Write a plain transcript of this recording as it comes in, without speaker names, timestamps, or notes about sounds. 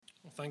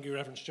Thank you,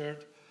 Reverend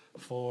Stewart,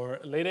 for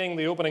leading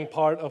the opening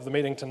part of the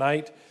meeting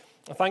tonight.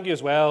 Thank you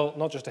as well,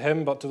 not just to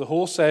him, but to the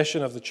whole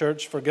session of the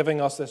church for giving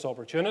us this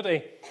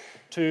opportunity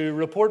to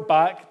report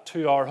back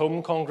to our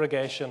home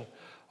congregation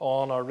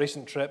on our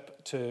recent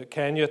trip to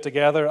Kenya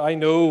together. I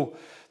know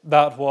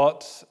that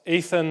what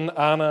Ethan,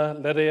 Anna,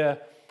 Lydia,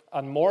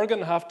 and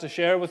Morgan have to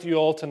share with you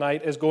all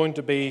tonight is going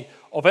to be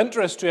of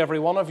interest to every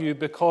one of you,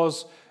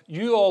 because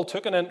you all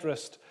took an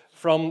interest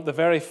from the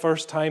very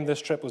first time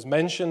this trip was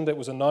mentioned, it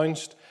was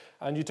announced,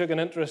 and you took an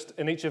interest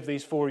in each of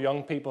these four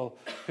young people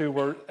who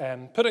were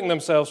putting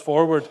themselves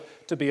forward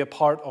to be a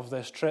part of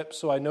this trip.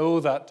 So I know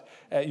that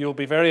you'll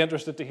be very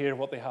interested to hear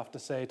what they have to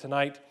say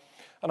tonight.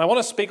 And I want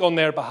to speak on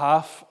their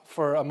behalf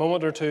for a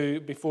moment or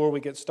two before we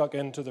get stuck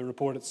into the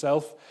report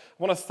itself.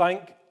 I want to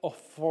thank,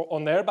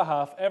 on their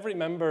behalf, every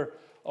member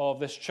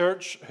of this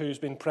church who's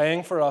been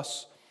praying for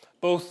us,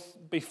 both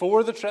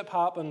before the trip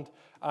happened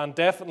and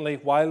definitely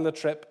while the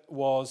trip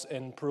was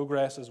in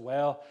progress as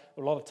well.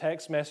 There were a lot of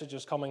text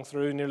messages coming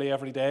through nearly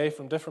every day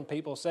from different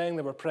people saying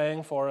they were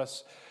praying for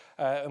us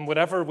and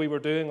whatever we were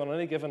doing on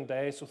any given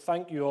day. So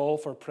thank you all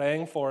for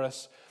praying for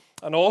us.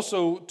 And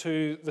also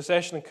to the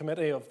session and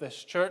committee of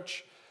this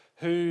church,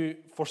 who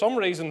for some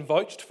reason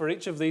vouched for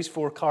each of these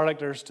four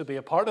characters to be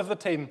a part of the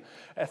team.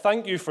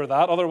 Thank you for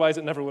that, otherwise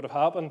it never would have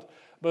happened.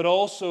 But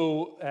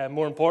also,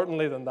 more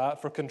importantly than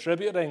that, for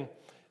contributing,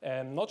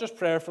 not just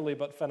prayerfully,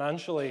 but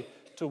financially,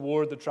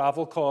 toward the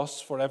travel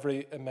costs for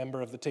every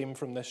member of the team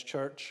from this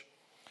church.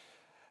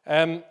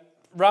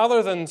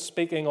 Rather than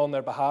speaking on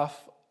their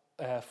behalf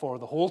for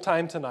the whole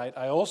time tonight,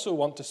 I also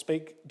want to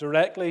speak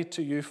directly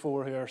to you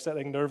four who are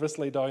sitting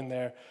nervously down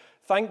there.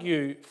 Thank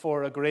you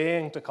for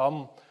agreeing to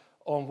come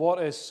on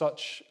what is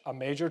such a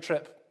major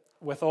trip,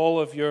 with all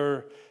of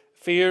your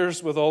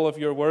fears, with all of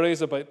your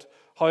worries about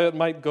how it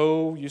might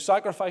go. You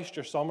sacrificed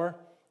your summer,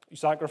 you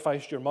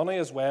sacrificed your money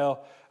as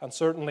well, and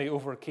certainly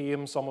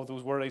overcame some of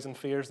those worries and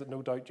fears that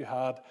no doubt you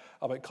had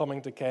about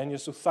coming to Kenya.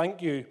 So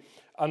thank you,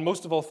 and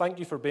most of all, thank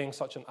you for being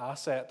such an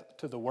asset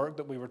to the work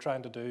that we were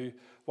trying to do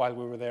while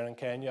we were there in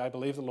Kenya. I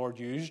believe the Lord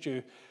used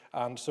you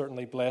and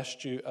certainly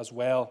blessed you as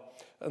well.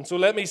 And so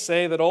let me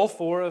say that all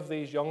four of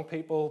these young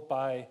people,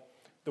 by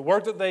the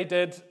work that they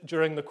did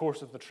during the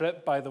course of the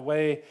trip, by the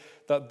way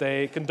that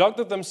they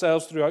conducted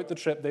themselves throughout the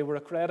trip, they were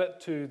a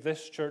credit to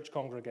this church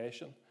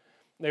congregation.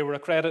 They were a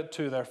credit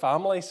to their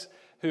families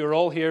who are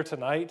all here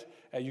tonight.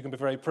 You can be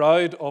very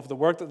proud of the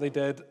work that they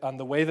did and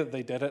the way that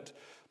they did it.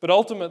 But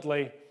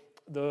ultimately,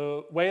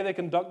 the way they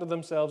conducted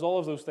themselves, all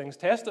of those things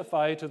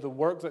testify to the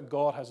work that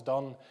God has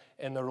done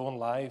in their own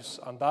lives.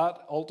 And that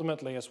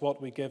ultimately is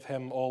what we give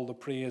him all the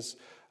praise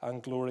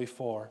and glory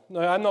for.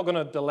 Now, I'm not going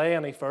to delay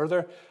any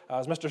further.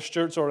 As Mr.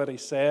 Stewart's already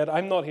said,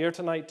 I'm not here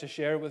tonight to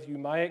share with you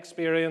my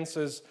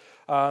experiences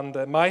and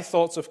my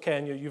thoughts of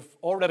Kenya. You've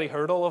already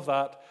heard all of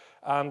that,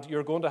 and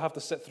you're going to have to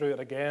sit through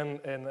it again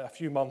in a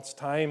few months'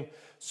 time.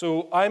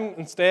 So I'm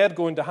instead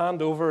going to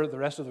hand over the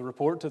rest of the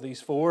report to these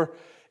four,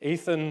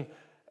 Ethan,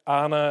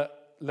 Anna,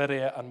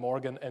 Lydia, and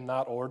Morgan, in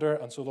that order.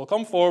 And so they'll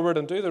come forward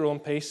and do their own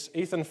piece.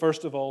 Ethan,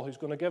 first of all, who's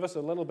going to give us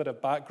a little bit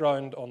of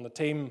background on the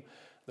team,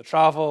 the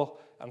travel,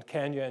 and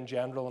Kenya in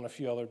general, and a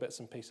few other bits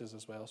and pieces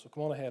as well. So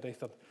come on ahead,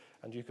 Ethan,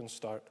 and you can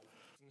start.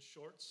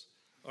 Shorts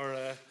are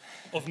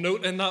of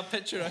note in that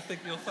picture, I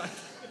think you'll find.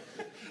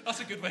 That's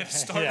a good way to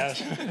start.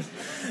 Yes.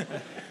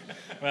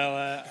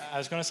 Well, I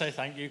was going to say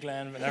thank you,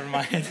 Glenn, but never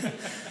mind.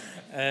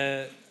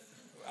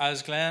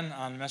 As Glenn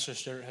and Mr.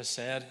 Stewart has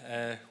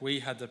said,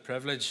 we had the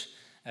privilege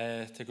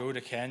to go to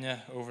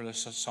Kenya over the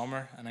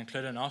summer, and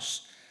including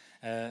us,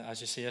 as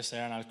you see us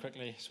there, and I'll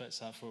quickly switch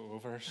that photo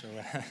over.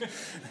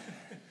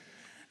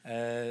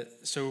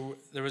 So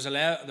there was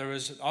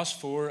us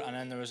four, and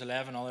then there was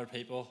 11 other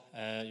people,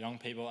 young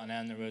people, and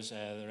then there was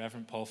the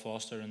Reverend Paul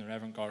Foster and the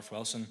Reverend Garth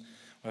Wilson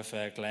with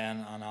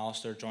Glenn and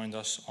Alistair joined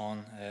us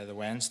on the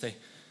Wednesday.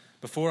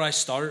 Before I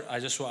start, I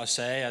just want to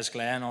say, as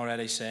Glenn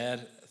already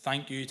said,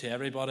 thank you to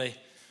everybody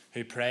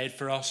who prayed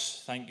for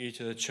us. Thank you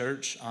to the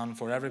church and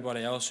for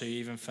everybody else who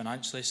even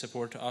financially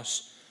supported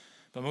us.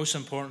 But most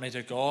importantly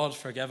to God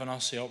for giving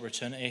us the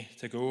opportunity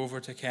to go over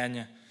to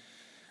Kenya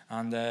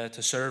and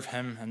to serve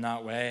him in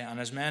that way. And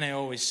as many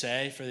always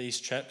say for these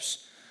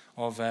trips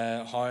of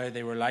how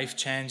they were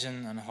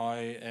life-changing and how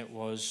it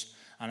was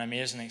an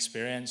amazing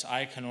experience,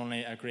 I can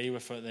only agree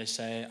with what they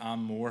say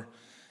and more.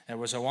 It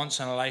was a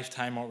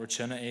once-in-a-lifetime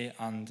opportunity,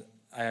 and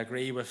I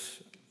agree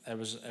with it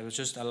was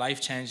just a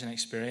life-changing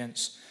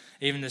experience.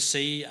 Even to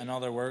see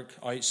another work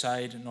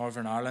outside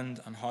Northern Ireland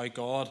and how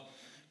God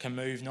can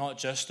move not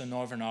just in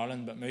Northern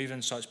Ireland, but move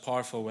in such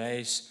powerful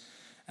ways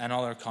in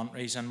other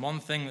countries. And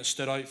one thing that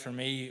stood out for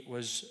me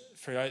was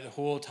throughout the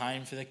whole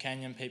time for the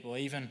Kenyan people,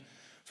 even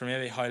for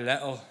maybe how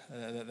little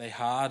that they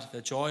had,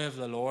 the joy of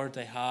the Lord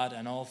they had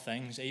in all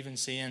things, even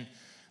seeing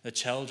the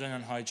children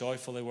and how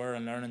joyful they were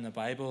in learning the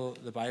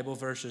Bible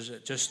verses,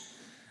 just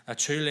a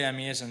truly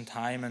amazing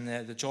time. And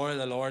the joy of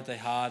the Lord they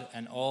had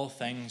in all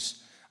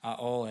things at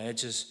all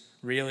ages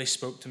really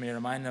spoke to me,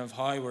 reminding me of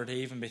how we're to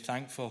even be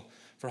thankful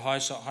for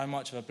how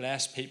much of a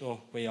blessed people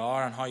we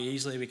are and how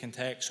easily we can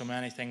take so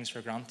many things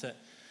for granted.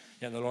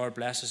 Yet the Lord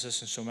blesses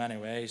us in so many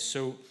ways.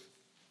 So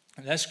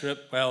this group,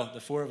 well, the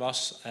four of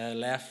us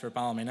left from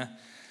Ballymena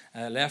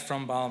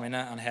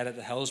and headed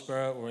to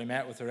Hillsborough, where we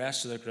met with the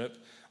rest of the group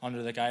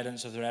under the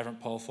guidance of the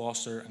Reverend Paul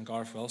Foster and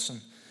Garth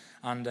Wilson,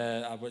 and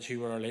who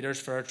were our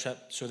leaders for our trip.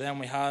 So then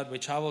we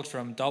travelled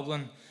from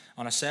Dublin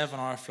on a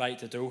 7-hour flight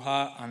to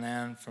Doha, and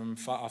then from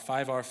a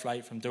 5-hour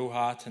flight from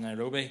Doha to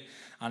Nairobi,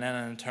 and then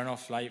an internal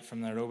flight from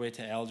Nairobi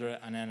to Eldoret,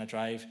 and then a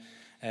drive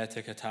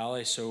to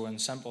Kitale. So in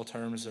simple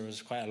terms, there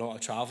was quite a lot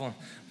of travelling,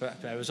 but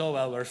it was all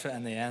well worth it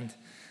in the end.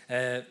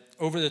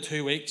 Over the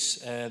 2 weeks,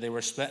 they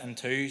were split in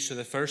two. So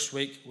the first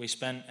week we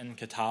spent in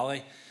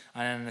Kitale,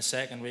 and then the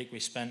second week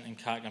we spent in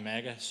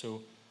Kakamega.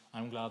 So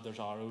I'm glad there's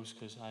arrows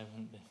because I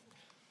haven't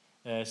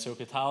been. So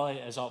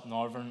Kitale is up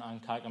northern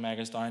and Kakamega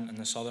is down in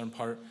the southern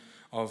part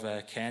of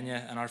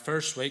Kenya. And our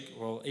first week,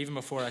 well, even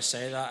before I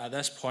say that, at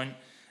this point,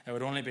 it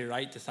would only be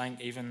right to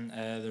thank even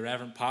the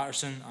Reverend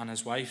Patterson and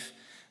his wife,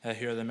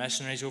 who are the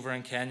missionaries over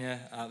in Kenya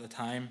at the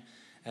time,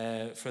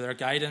 for their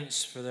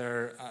guidance, for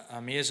their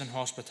amazing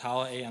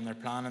hospitality and their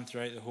planning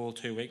throughout the whole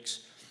 2 weeks.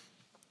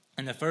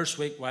 In the first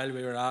week, while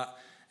we were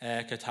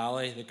at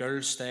Kitale, the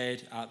girls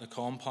stayed at the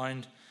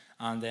compound,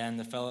 and then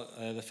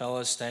the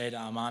fellas stayed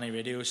at Amani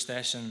radio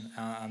station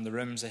and the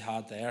rooms they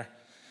had there.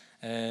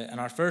 In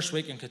our first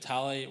week in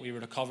Kitale, we were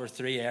to cover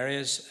 3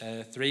 areas,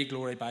 3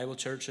 Glory Bible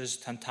churches: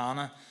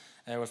 Tantana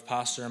with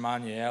Pastor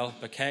Emmanuel,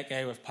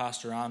 Bakeke with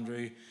Pastor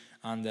Andrew,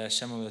 and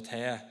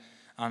Simulatea.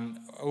 And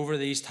over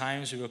these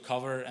times we would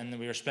cover, and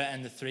we were split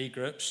into 3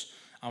 groups,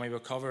 and we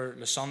would cover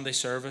the Sunday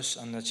service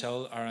and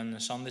the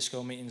Sunday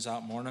school meetings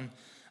that morning,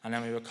 and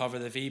then we would cover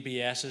the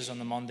VBSs on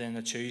the Monday and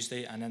the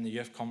Tuesday, and then the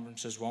youth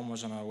conferences. One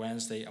was on a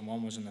Wednesday and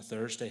one was on a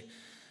Thursday.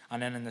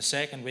 And then in the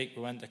second week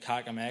we went to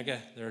Kakamega.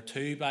 There are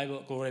 2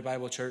 Glory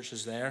Bible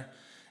churches there.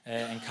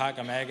 In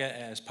Kakamega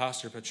it is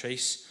Pastor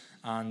Patrice,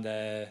 and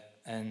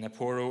in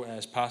Naporo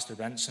as Pastor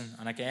Benson.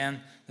 And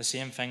again, the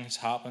same things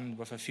happened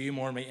with a few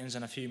more meetings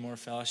and a few more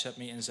fellowship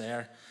meetings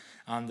there.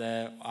 And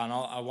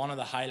one of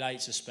the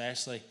highlights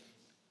especially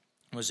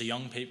was the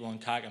young people in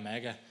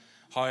Kakamega.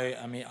 How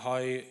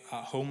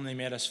at home they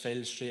made us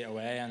feel straight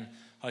away, and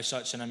how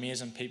such an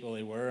amazing people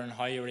they were, and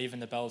how you were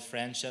even to build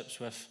friendships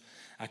with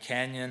a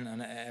Kenyan,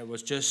 and it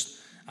was just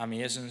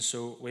amazing.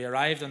 So we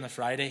arrived on the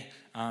Friday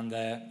and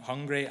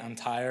hungry and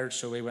tired,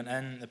 so we went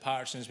in. The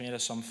Pattersons made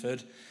us some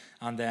food,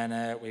 and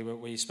then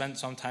we spent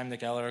some time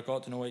together,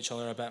 got to know each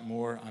other a bit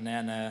more, and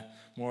then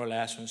more or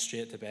less went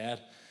straight to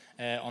bed.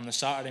 On the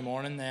Saturday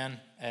morning then,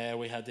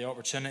 we had the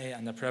opportunity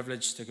and the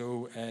privilege to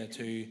go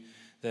to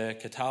the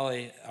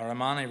Kitale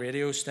Amani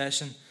radio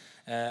station,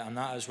 and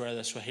that is where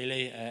the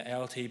Swahili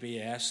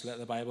LTBS, Let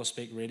the Bible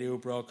Speak radio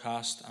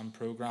broadcast and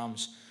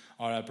programs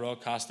are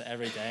broadcast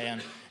every day,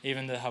 and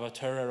even to have a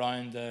tour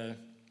around the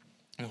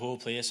whole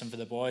place, and for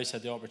the boys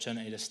had the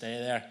opportunity to stay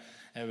there.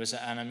 It was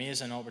an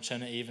amazing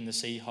opportunity even to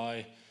see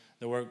how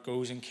the work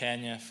goes in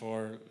Kenya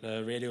for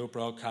the radio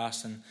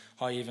broadcast, and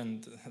how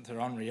even they're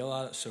unreal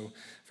at it, so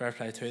fair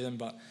play to them.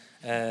 But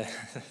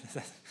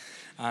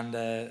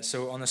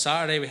so on the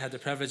Saturday we had the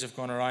privilege of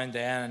going around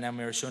then, and then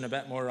we were shown a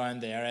bit more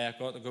around the area.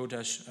 Got to go to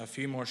a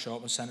few more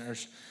shopping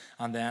centres,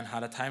 and then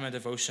had a time of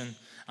devotion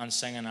and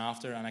singing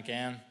after. And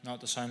again,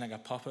 not to sound like a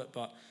puppet,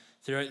 but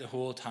throughout the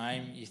whole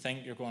time you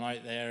think you're going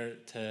out there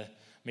to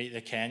meet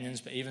the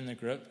Kenyans, but even the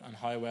group, and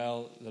how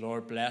well the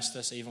Lord blessed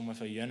us even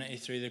with a unity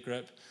through the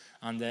group.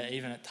 And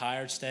even at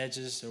tired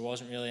stages there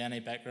wasn't really any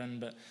bickering,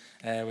 but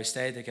we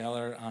stayed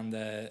together, and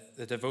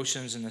the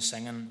devotions and the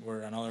singing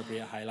were another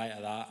great highlight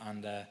of that.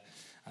 And at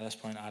this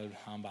point I'll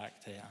hand back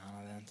to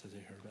Anna then to do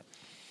her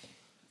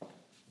bit.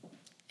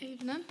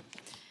 Evening.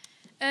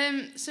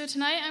 So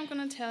tonight I'm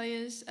going to tell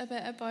you a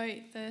bit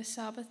about the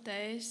Sabbath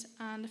days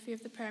and a few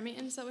of the prayer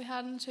meetings that we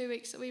had in the 2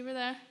 weeks that we were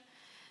there.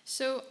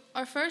 So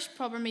our first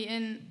proper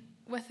meeting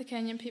with the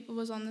Kenyan people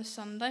was on the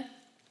Sunday,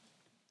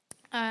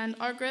 and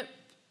our group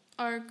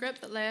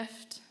that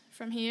left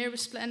from here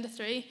was split into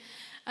 3,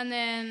 and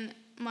then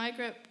my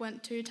group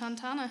went to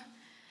Tantana.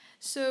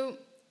 So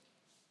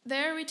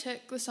there we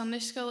took the Sunday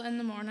school in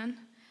the morning,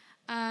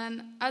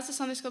 and as the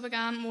Sunday school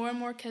began, more and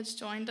more kids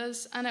joined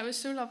us, and it was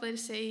so lovely to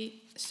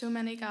see so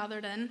many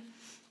gathered in,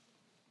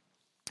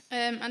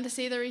 and to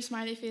see their wee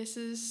smiley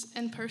faces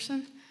in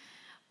person.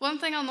 One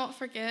thing I'll not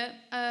forget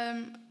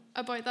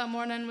about that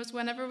morning was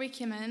whenever we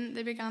came in,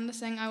 they began to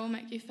sing, "I Will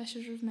Make You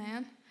Fishers of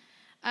Men."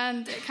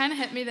 And it kind of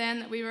hit me then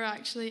that we were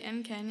actually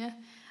in Kenya,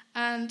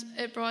 and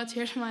it brought a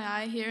tear to my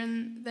eye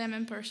hearing them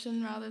in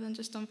person rather than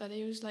just on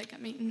videos like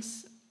at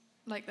meetings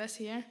like this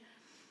here.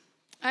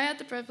 I had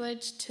the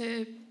privilege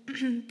to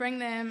bring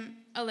them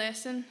a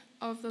lesson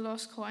of the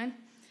lost coin,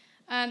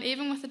 and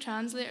even with the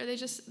translator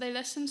they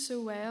listened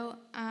so well,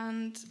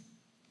 and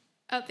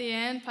at the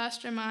end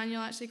Pastor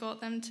Emmanuel actually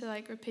got them to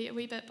repeat a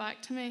wee bit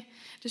back to me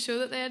to show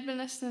that they had been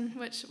listening,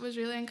 which was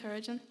really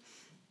encouraging.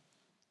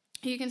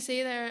 You can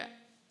see there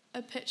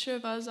a picture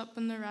of us up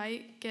on the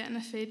right getting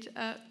a feed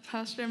at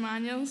Pastor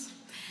Emmanuel's.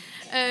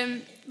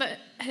 that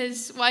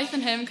his wife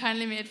and him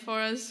kindly made for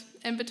us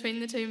in between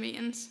the two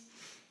meetings.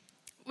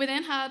 We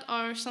then had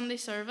our Sunday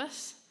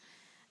service.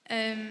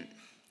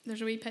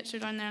 There's a wee picture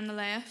down there on the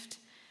left.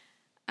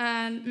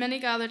 And many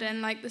gathered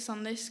in like the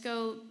Sunday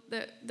school.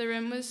 The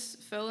room was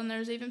full, and there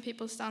was even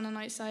people standing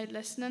outside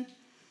listening.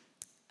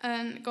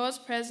 And God's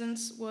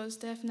presence was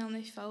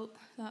definitely felt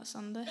that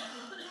Sunday.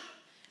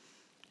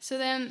 So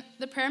then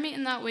the prayer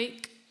meeting that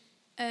week,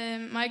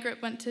 my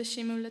group went to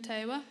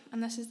Shimo-Latewa,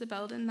 and this is the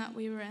building that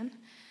we were in.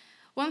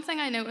 One thing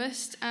I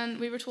noticed, and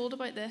we were told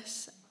about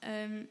this,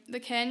 the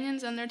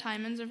Kenyans and their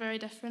timings are very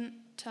different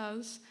to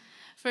us.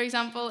 For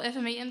example, if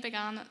a meeting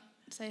began at,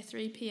 say,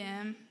 3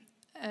 p.m,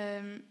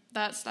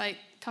 that's like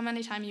come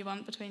anytime you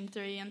want between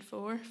 3 and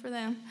 4 for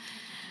them,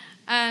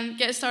 and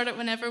get started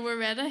whenever we're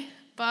ready.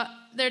 But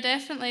they're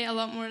definitely a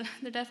lot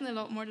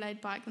more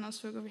laid back than us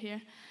folk over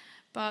here.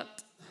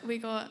 But we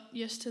got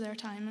used to their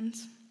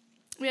timings.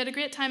 We had a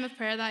great time of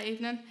prayer that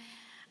evening,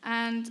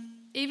 and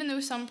even though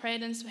some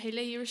prayed in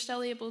Swahili, you were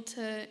still able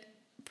to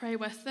pray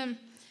with them.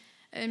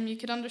 You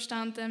could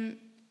understand them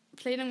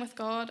pleading with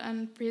God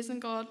and praising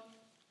God,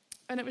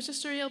 and it was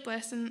just a real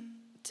blessing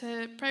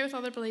to pray with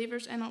other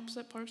believers in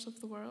opposite parts of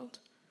the world.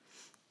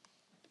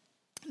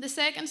 The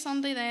second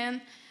Sunday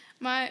then,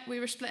 we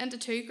were split into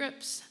two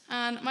groups,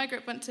 and my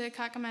group went to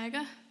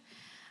Kakamega.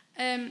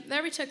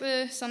 There we took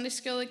the Sunday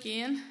school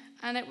again,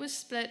 and it was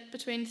split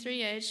between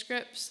 3 age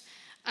groups,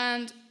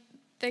 and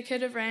they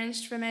could have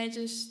ranged from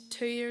ages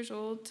 2 years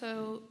old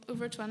till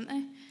over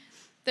 20.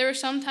 There were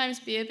sometimes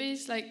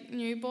babies, like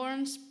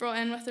newborns, brought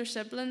in with their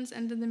siblings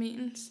into the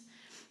meetings.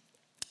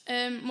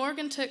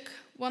 Morgan took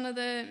one of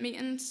the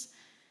meetings,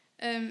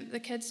 the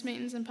kids'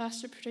 meetings, and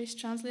Pastor Patrice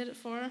translated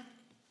for her.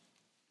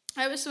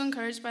 I was so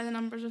encouraged by the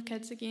numbers of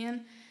kids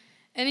again.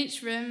 In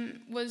each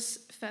room was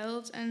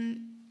filled,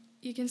 and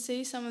you can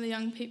see some of the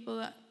young people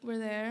that were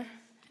there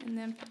in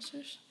them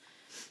pictures.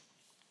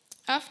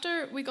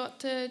 After we got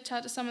to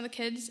chat to some of the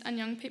kids and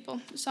young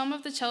people, some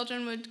of the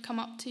children would come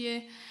up to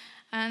you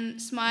and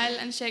smile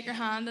and shake your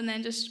hand and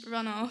then just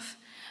run off.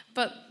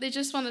 But they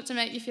just wanted to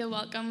make you feel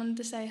welcome and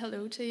to say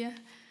hello to you.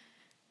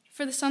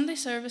 For the Sunday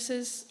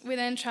services, we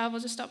then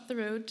travelled just up the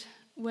road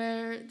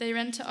where they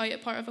rented out a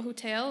part of a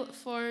hotel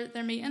for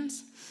their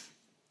meetings.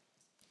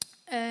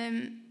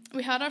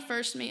 We had our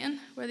first meeting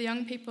where the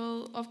young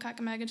people of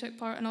Kakamega took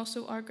part, and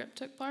also our group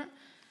took part.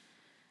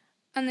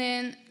 And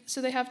then,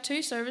 so they have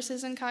 2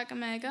 services in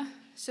Kakamega.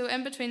 So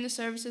in between the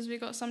services, we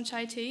got some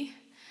chai tea,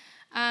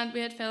 and we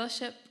had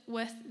fellowship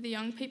with the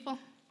young people.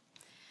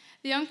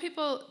 The young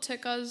people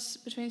took us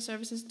between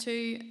services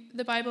to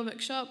the Bible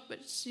bookshop,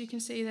 which you can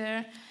see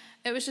there.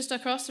 It was just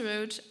across the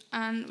road,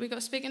 and we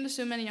got speaking to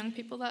so many young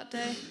people that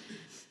day.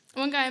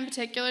 One guy in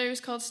particular, he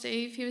was called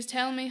Steve, he was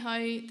telling me how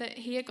that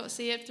he had got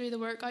saved through the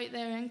work out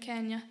there in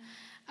Kenya,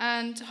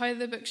 and how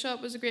the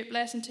bookshop was a great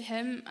blessing to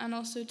him and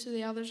also to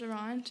the others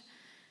around.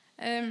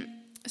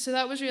 So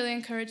that was really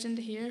encouraging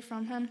to hear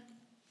from him.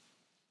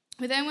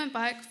 We then went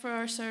back for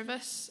our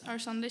service, our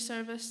Sunday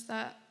service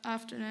that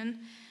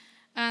afternoon,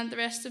 and the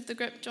rest of the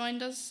group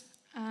joined us.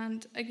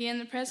 And again,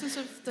 the presence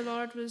of the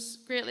Lord was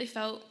greatly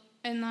felt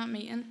in that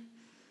meeting.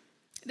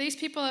 These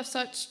people have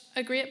such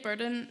a great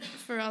burden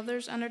for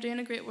others and are doing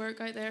a great work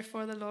out there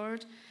for the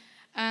Lord.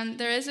 And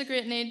there is a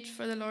great need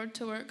for the Lord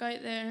to work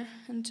out there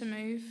and to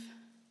move.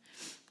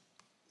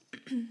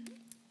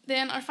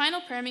 Then our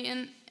final prayer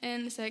meeting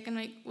in the second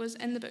week was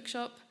in the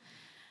bookshop.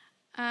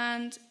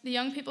 And the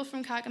young people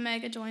from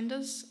Kakamega joined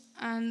us.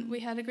 And we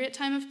had a great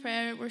time of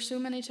prayer where so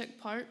many took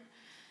part.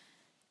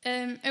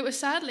 It was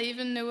sad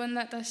leaving knowing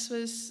that this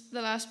was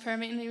the last prayer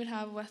meeting we would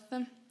have with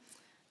them.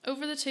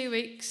 Over the 2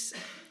 weeks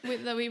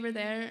that we were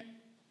there,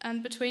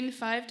 and between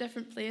 5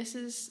 different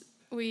places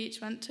we each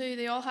went to,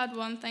 they all had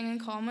one thing in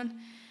common,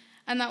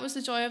 and that was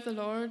the joy of the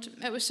Lord.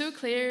 It was so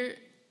clear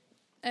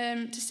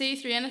to see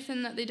through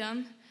anything that they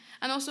done,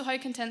 and also how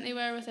content they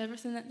were with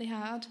everything that they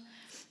had.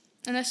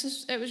 And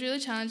it was really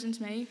challenging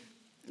to me.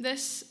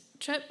 This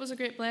trip was a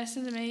great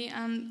blessing to me,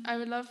 and I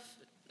would love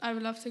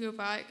to go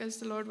back as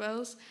the Lord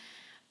wills.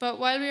 But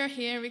while we are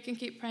here, we can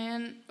keep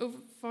praying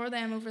for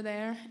them over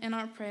there in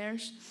our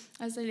prayers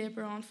as they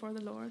labour on for the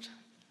Lord.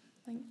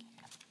 Thank you.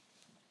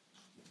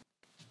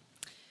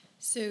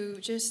 So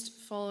just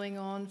following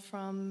on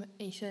from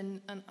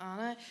Ethan and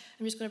Anna,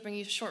 I'm just going to bring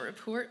you a short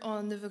report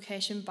on the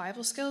Vocation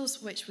Bible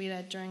Skills, which we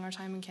led during our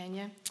time in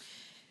Kenya.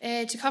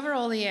 To cover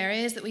all the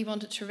areas that we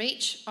wanted to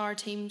reach, our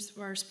teams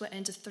were split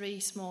into 3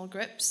 small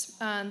groups,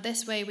 and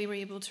this way we were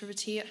able to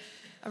rotate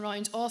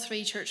around all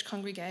 3 church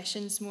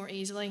congregations more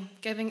easily,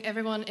 giving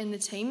everyone in the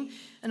team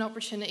an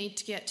opportunity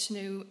to get to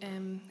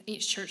know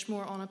each church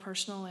more on a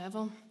personal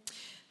level.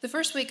 The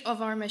first week of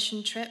our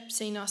mission trip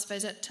seen us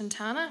visit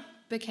Tantana,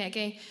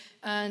 Bukeke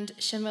and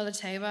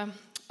Shimo-Latewa.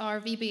 Our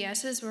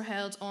VBSs were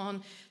held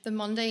on the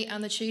Monday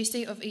and the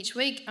Tuesday of each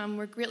week and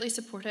were greatly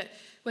supported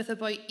with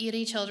about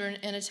 80 children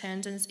in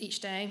attendance each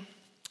day.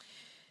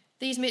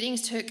 These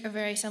meetings took a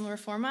very similar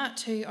format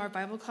to our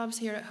Bible clubs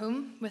here at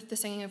home, with the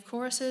singing of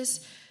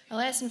choruses, a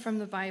lesson from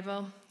the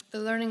Bible, the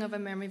learning of a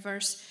memory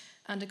verse,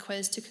 and a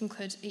quiz to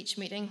conclude each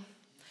meeting.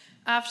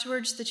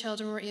 Afterwards, the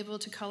children were able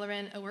to colour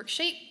in a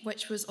worksheet,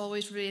 which was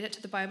always related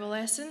to the Bible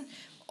lesson,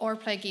 or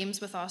play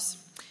games with us.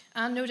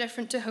 And no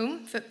different to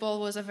home, football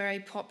was a very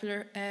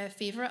popular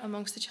favourite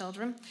amongst the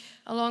children,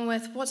 along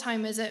with What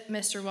Time Is It,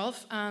 Mr.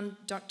 Wolf, and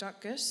Duck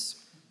Duck Goose.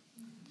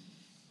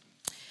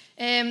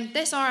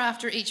 This hour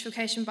after each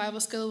Vocation Bible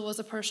School was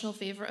a personal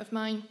favourite of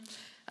mine,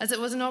 as it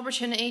was an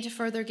opportunity to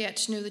further get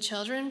to know the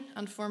children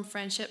and form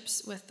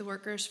friendships with the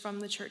workers from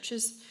the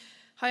churches.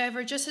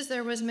 However, just as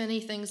there was many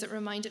things that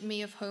reminded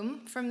me of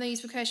home from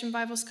these Vocation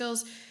Bible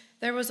Schools,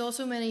 there was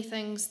also many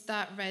things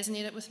that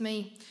resonated with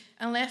me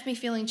and left me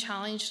feeling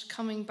challenged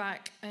coming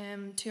back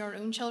to our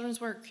own children's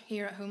work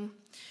here at home.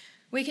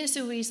 We can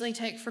so easily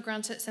take for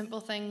granted simple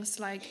things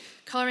like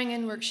colouring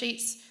in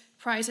worksheets,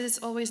 prizes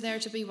always there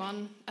to be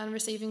won, and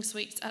receiving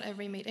sweets at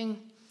every meeting.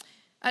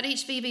 At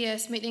each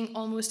VBS meeting,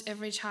 almost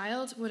every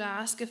child would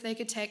ask if they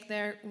could take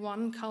their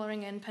one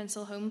colouring in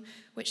pencil home,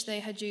 which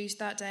they had used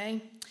that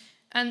day.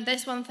 And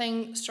this one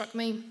thing struck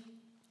me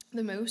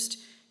the most.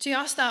 To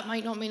us, that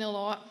might not mean a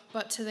lot,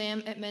 but to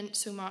them, it meant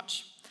so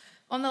much.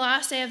 On the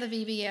last day of the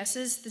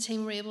VBSs, the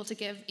team were able to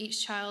give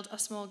each child a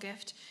small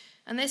gift,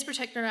 and this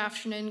particular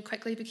afternoon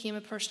quickly became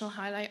a personal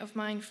highlight of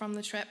mine from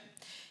the trip.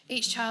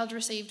 Each child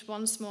received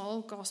one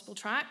small gospel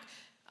tract,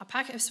 a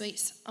packet of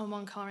sweets, and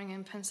one colouring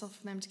in pencil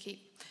for them to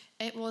keep.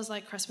 It was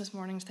like Christmas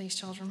morning to these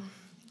children.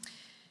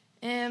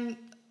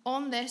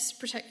 On this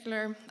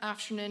particular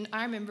afternoon,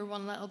 I remember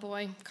one little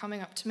boy coming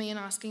up to me and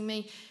asking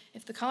me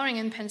if the colouring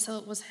in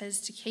pencil was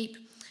his to keep.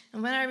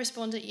 And when I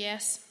responded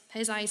yes,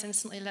 his eyes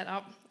instantly lit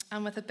up,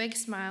 and with a big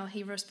smile,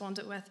 he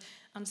responded with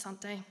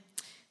 "Ansante,"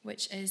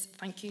 which is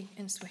thank you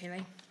in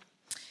Swahili.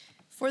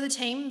 For the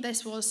team,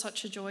 this was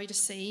such a joy to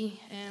see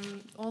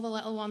all the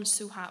little ones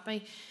so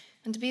happy,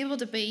 and to be able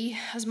to be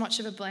as much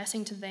of a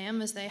blessing to them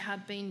as they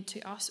had been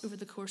to us over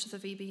the course of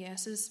the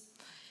VBSs.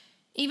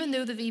 Even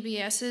though the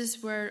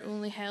VBSs were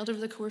only held over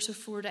the course of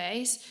 4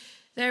 days,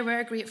 there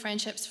were great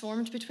friendships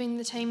formed between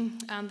the team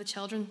and the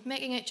children,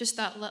 making it just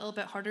that little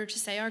bit harder to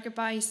say our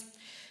goodbyes.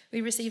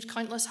 We received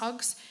countless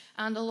hugs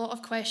and a lot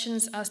of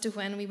questions as to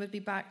when we would be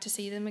back to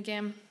see them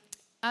again.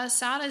 As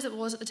sad as it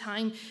was at the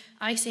time,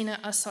 I seen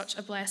it as such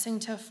a blessing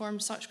to have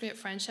formed such great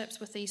friendships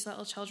with these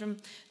little children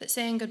that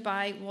saying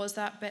goodbye was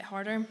that bit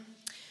harder.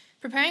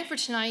 Preparing for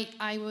tonight,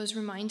 I was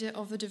reminded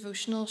of the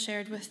devotional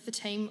shared with the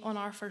team on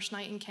our first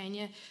night in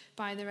Kenya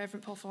by the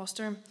Reverend Paul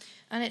Foster.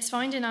 And it's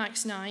found in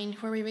Acts 9,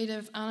 where we read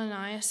of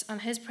Ananias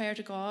and his prayer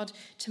to God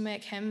to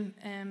make him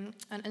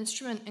an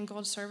instrument in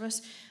God's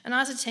service. And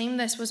as a team,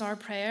 this was our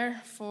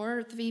prayer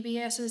for the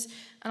VBSs.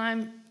 And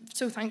I'm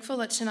so thankful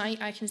that tonight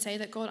I can say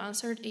that God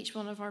answered each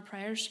one of our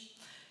prayers.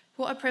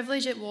 What a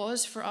privilege it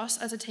was for us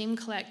as a team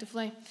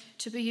collectively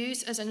to be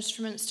used as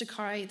instruments to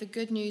carry the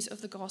good news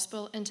of the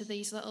gospel into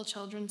these little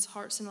children's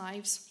hearts and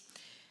lives.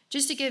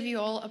 Just to give you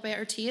all a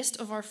better taste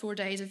of our 4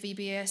 days of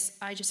VBS,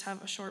 I just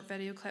have a short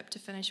video clip to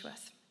finish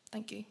with.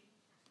 Thank you.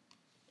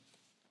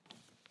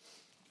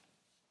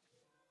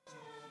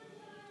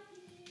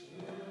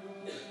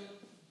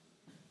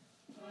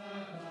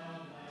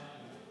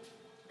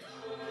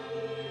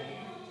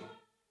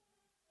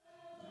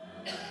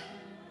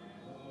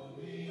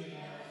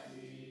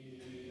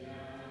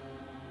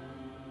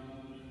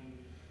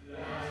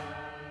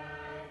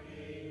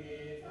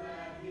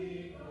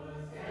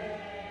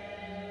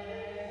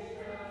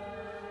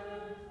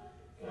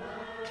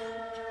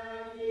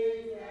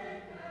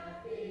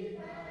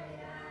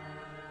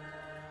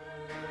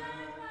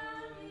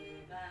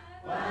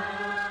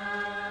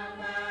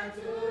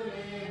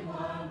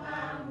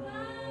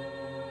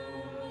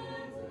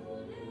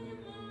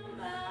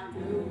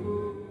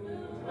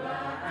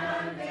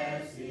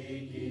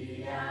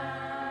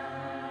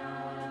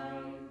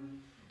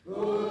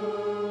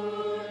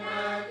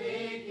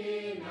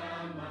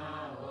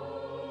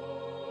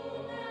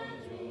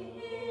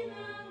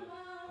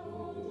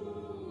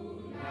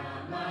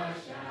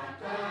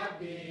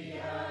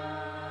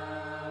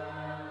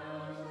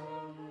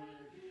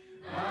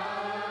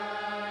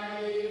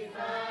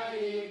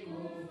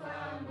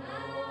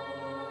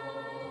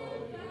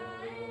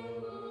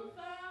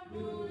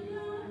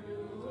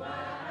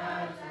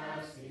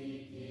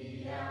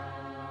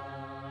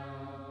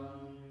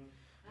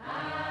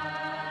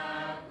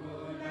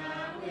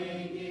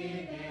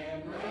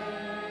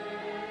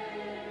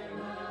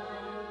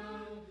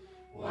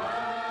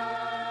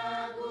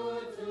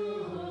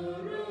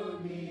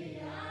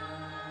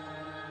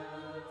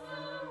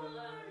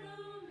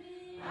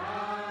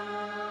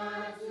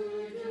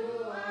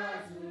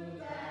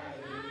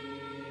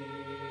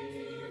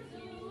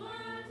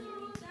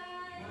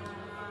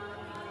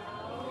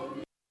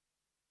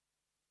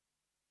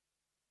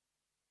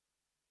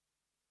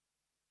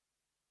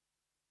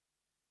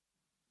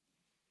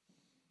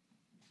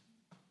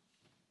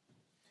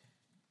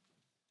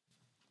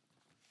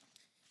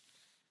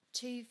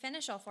 To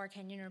finish off our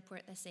Kenyan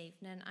report this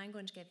evening, I'm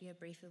going to give you a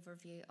brief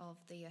overview of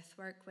the youth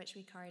work which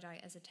we carried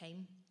out as a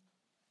team.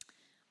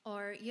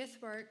 Our youth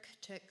work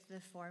took the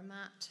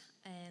format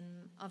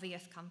of a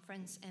youth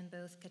conference in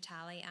both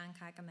Kitale and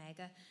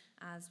Kakamega,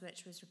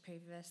 which was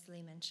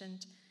previously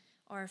mentioned.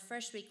 Our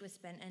first week was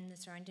spent in the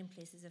surrounding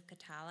places of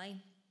Kitale,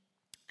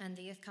 and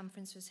the youth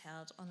conference was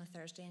held on a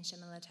Thursday in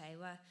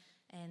Shimalatewa,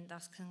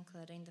 thus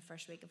concluding the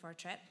first week of our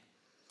trip.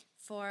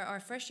 For our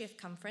first youth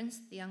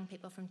conference, the young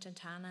people from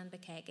Tantana and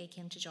Bikeke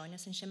came to join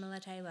us in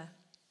Shimalatewa.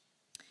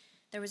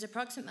 There was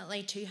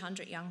approximately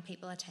 200 young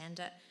people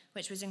attended,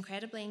 which was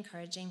incredibly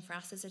encouraging for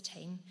us as a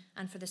team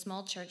and for the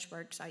small church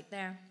works out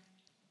there.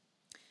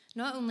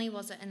 Not only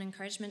was it an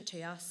encouragement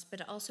to us, but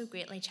it also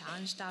greatly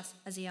challenged us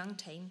as a young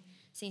team,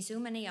 seeing so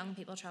many young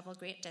people travel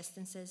great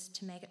distances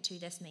to make it to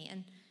this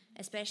meeting,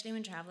 especially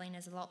when travelling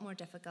is a lot more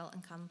difficult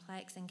and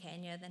complex in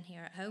Kenya than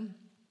here at home.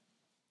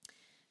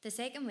 The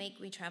second week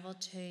we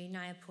travelled to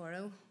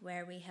Nyaporo,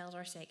 where we held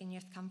our second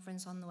youth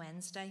conference on the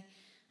Wednesday,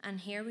 and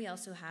here we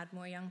also had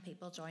more young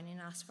people joining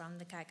us from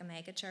the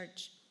Kakamega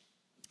Church.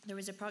 There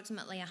was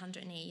approximately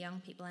 108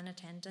 young people in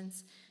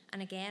attendance,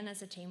 and again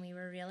as a team we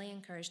were really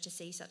encouraged to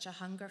see such a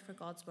hunger for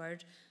God's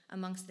Word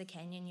amongst the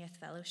Kenyan youth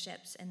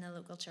fellowships in the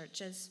local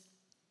churches.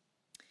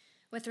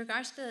 With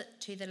regards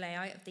to the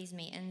layout of these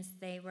meetings,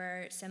 they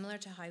were similar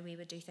to how we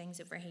would do things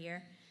over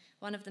here.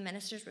 One of the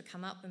ministers would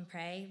come up and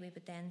pray, we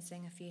would then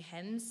sing a few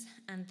hymns,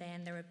 and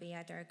then there would be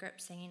either a group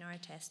singing or a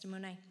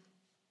testimony.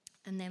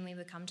 And then we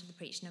would come to the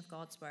preaching of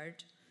God's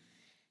Word.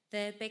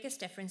 The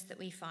biggest difference that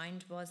we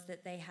found was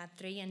that they had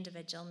 3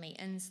 individual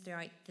meetings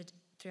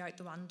throughout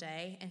the one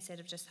day instead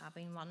of just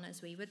having one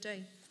as we would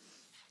do.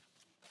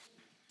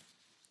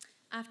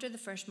 After the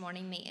first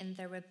morning meeting,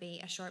 there would be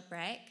a short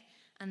break,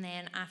 and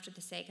then after the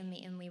second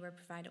meeting, we were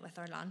provided with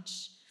our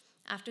lunch.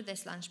 After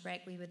this lunch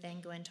break, we would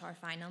then go into our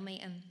final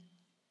meeting.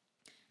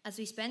 As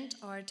we spent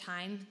our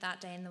time that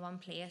day in the one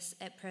place,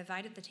 it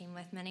provided the team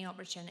with many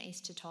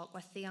opportunities to talk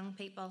with the young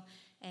people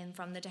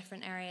from the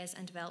different areas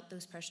and develop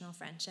those personal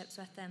friendships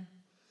with them.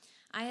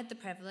 I had the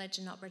privilege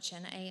and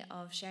opportunity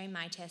of sharing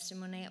my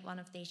testimony at one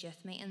of these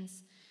youth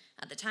meetings.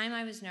 At the time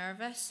I was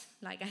nervous,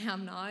 like I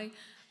am now,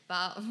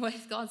 but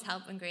with God's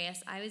help and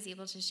grace, I was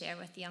able to share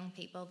with the young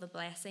people the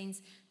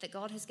blessings that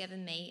God has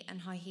given me and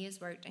how He has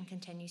worked and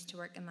continues to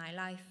work in my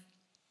life.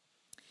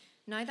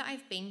 Now that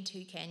I've been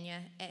to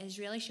Kenya, it has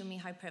really shown me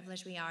how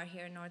privileged we are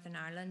here in Northern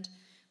Ireland,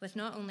 with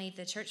not only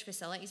the church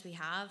facilities we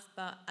have,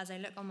 but as I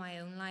look on my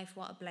own life,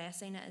 what a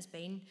blessing it has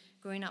been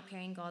growing up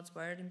hearing God's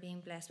Word and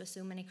being blessed with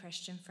so many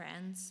Christian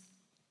friends.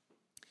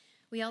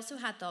 We also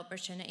had the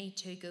opportunity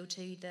to go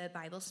to the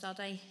Bible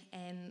study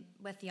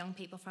with young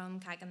people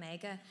from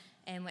Kakamega,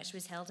 which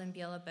was held in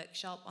Beulah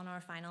Bookshop on our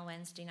final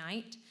Wednesday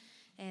night.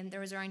 There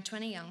was around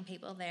 20 young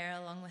people there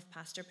along with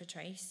Pastor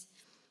Patrice.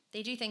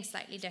 They do things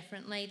slightly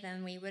differently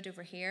than we would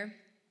over here.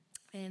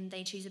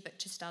 They choose a book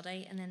to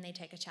study and then they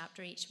take a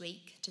chapter each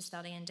week to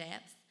study in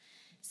depth.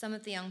 Some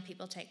of the young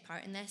people take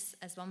part in this,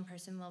 as one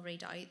person will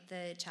read out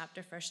the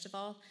chapter first of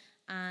all,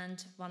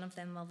 and one of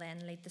them will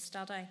then lead the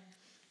study.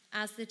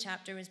 As the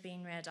chapter was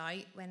being read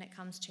out, when it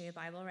comes to a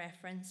Bible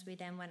reference, we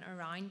then went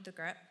around the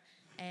group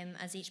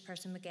as each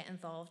person would get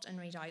involved and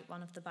read out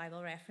one of the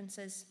Bible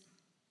references.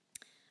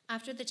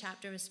 After the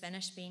chapter was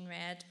finished being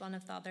read, one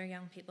of the other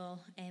young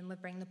people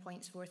would bring the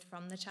points forth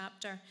from the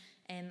chapter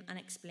and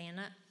explain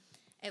it.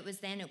 It was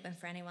then open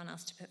for anyone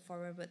else to put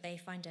forward what they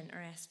found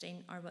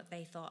interesting or what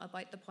they thought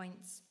about the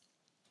points.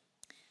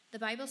 The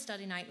Bible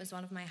study night was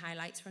one of my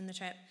highlights from the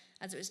trip,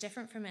 as it was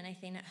different from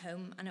anything at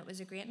home, and it was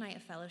a great night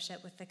of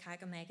fellowship with the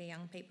Kakamega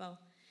young people.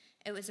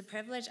 It was a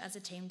privilege as a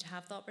team to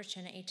have the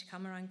opportunity to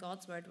come around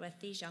God's Word with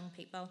these young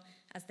people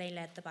as they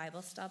led the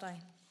Bible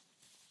study.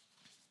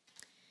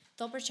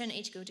 The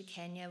opportunity to go to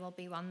Kenya will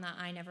be one that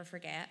I never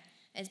forget.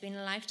 It's been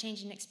a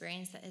life-changing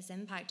experience that has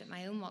impacted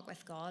my own walk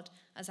with God,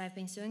 as I've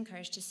been so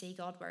encouraged to see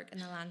God work in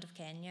the land of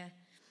Kenya.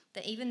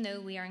 That even though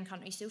we are in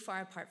countries so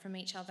far apart from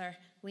each other,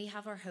 we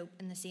have our hope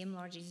in the same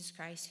Lord Jesus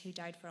Christ who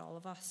died for all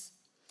of us.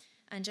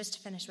 And just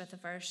to finish with a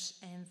verse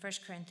in 1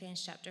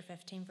 Corinthians chapter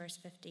 15, verse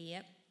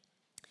 58.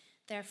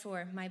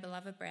 Therefore, my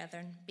beloved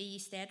brethren, be ye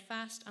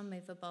steadfast,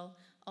 unmovable,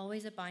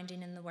 always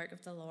abounding in the work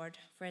of the Lord,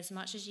 for as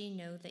much as ye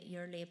know that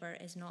your labour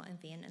is not in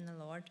vain in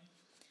the Lord.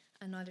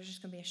 And now there's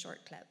just going to be a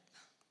short clip.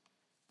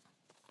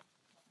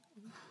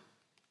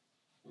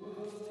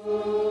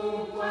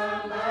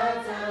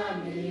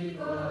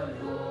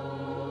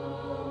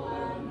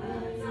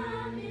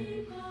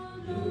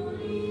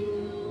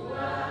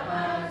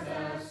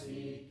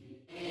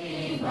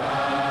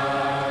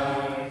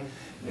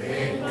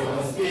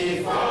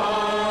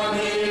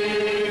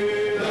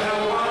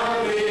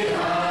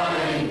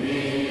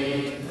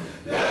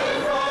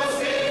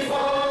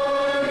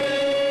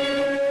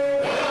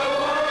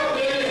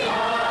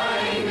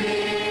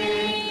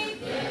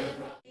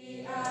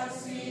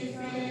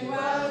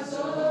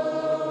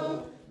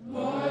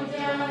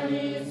 Down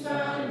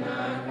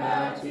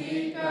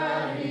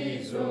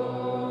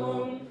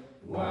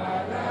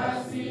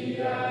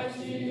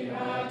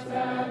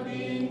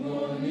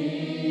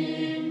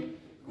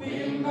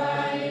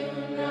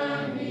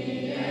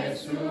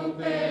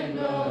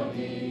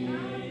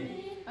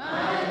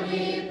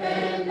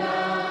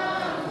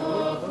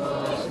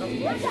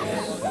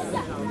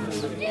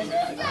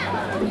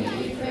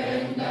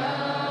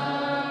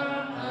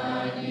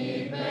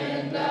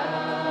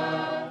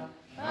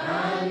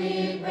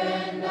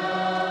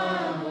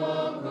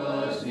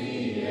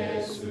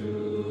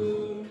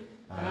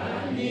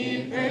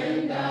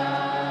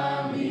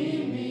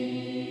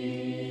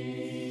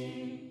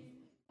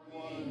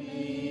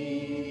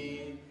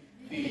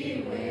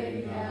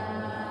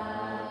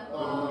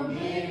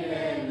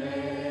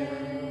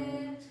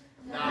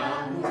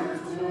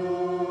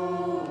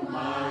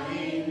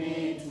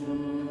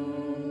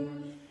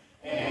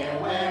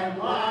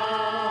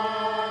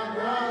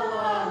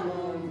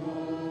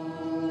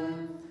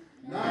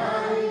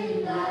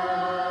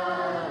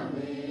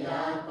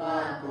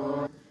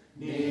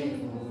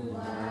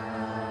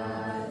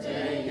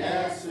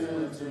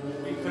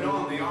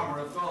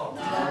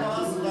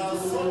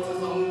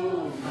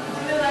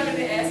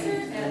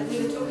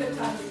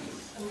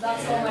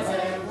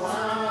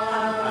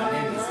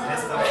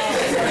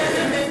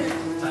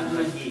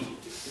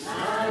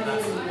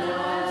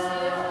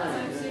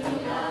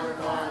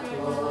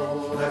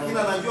Lakini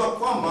anajua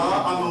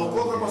kwamba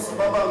ameokoka kwa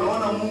sababu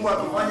ameona Mungu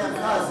akifanya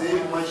kazi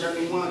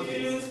maishani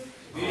mwake.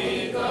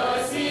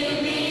 Because he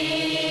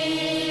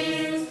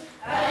lives,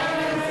 I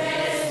can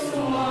face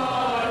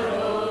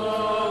tomorrow.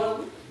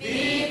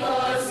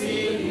 Because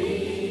he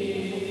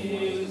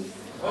lives,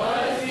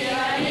 all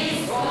fear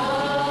is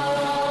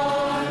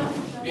gone.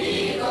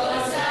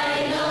 Because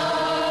I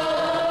know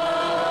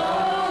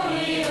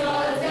he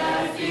holds the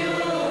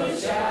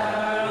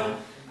future,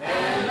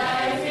 and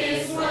life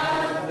is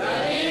worth the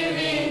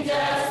living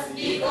just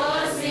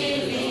because he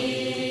lives.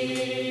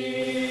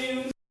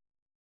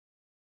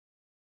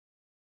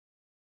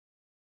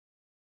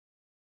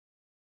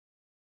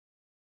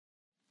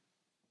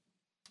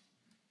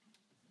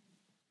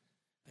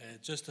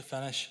 Just to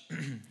finish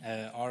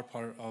our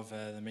part of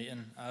the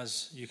meeting,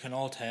 as you can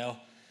all tell,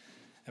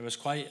 it was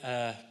quite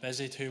a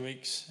busy 2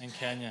 weeks in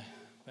Kenya.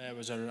 It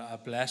was a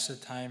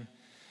blessed time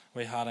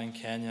we had in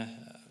Kenya.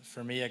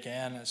 For me,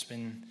 again, it's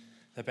been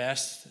the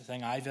best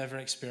thing I've ever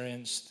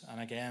experienced.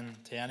 And again,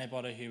 to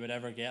anybody who would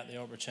ever get the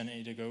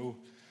opportunity to go,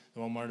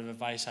 the one word of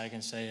advice I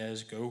can say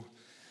is go.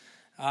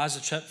 As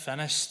the trip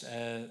finished,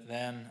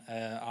 then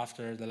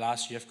after the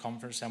last youth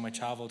conference, then we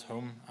travelled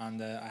home,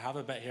 and I have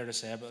a bit here to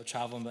say about the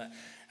travelling, but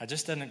I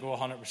just didn't go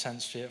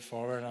 100%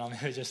 straightforward, and I'll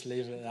maybe just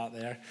leave it at that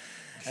there.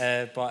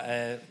 But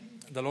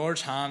the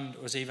Lord's hand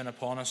was even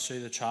upon us through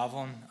the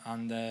travelling,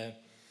 and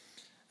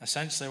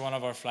essentially one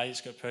of our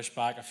flights got pushed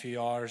back a few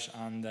hours,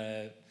 and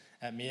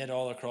it made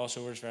all the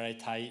crossovers very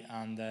tight,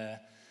 and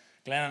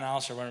Glenn and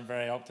Alistair weren't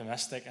very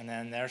optimistic, and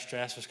then their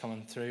stress was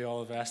coming through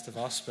all the rest of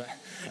us, but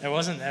it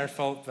wasn't their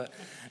fault. But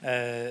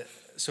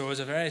so it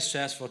was a very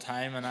stressful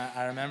time, and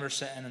I remember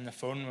sitting on the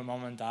phone with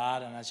Mum and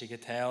Dad, and as you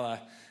could tell,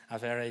 a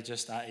very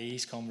just at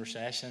ease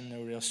conversation,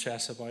 no real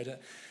stress about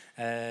it.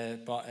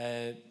 But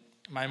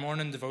my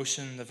morning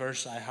devotion, the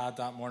verse I had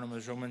that morning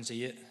was Romans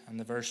 8 and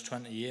the verse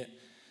 28,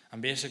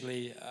 and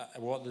basically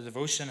what the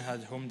devotion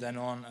had homed in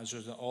on is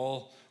that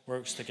all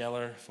works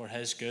together for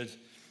His good.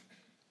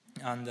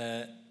 And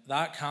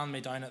that calmed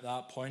me down at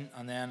that point,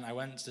 and then I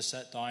went to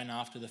sit down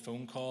after the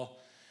phone call,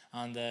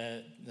 and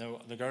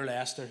the girl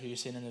Esther, who you've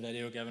seen in the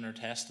video giving her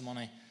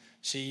testimony,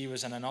 she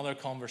was in another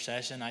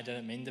conversation. I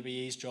didn't mean to be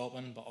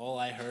eavesdropping, but all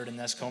I heard in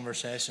this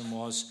conversation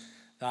was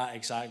that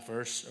exact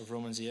verse of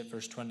Romans 8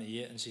 verse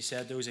 28, and she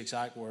said those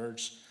exact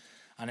words.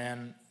 And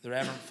then the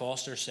Reverend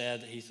Foster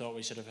said he thought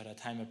we should have had a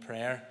time of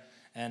prayer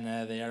in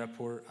the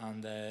airport,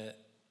 and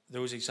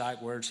those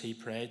exact words he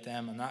prayed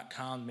them, and that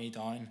calmed me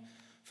down,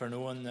 for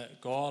knowing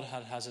that God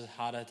had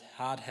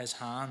His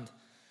hand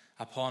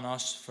upon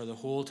us for the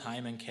whole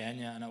time in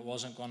Kenya, and it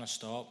wasn't going to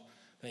stop,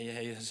 but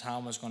His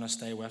hand was going to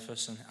stay with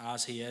us. And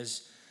as He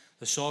is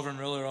the sovereign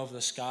ruler of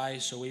the sky,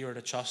 so we were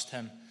to trust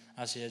Him.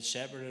 As He had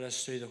shepherded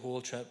us through the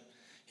whole trip,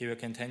 He would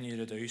continue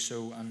to do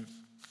so. And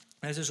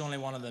this is only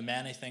one of the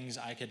many things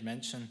I could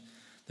mention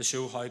to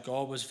show how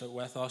God was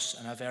with us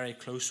in a very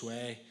close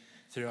way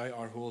throughout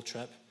our whole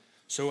trip.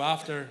 So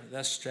after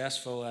this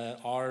stressful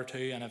hour or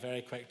two and a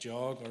very quick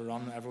jog or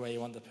run, whatever way you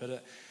want to put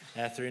it,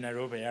 through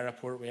Nairobi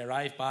Airport, we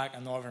arrived back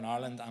in Northern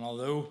Ireland, and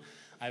although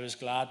I was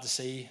glad to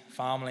see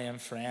family and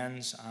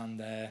friends,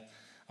 and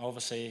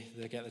obviously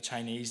they get the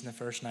Chinese in the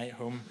first night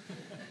home,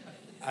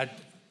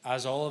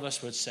 as all of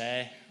us would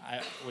say,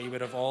 we would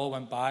have all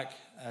went back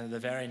the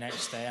very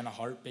next day in a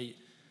heartbeat.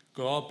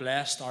 God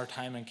blessed our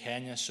time in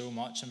Kenya so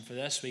much, and for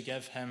this we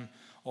give Him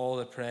all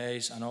the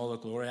praise and all the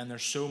glory. And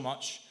there's so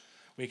much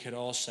we could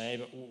all say,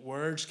 but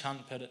words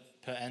can't put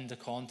into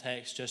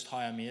context just how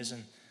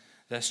amazing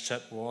this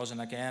trip was.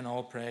 And again,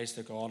 all praise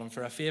to God. And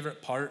for a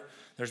favourite part,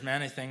 there's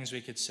many things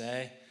we could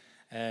say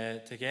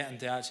to get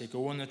into actually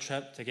go on the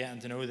trip, to getting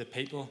to know the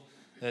people,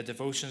 the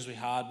devotions we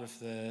had with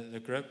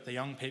the group, the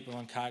young people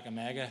in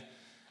Kakamega,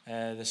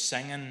 the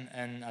singing,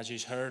 and as you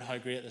heard how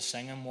great the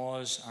singing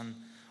was, and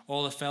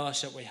all the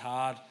fellowship we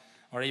had,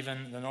 or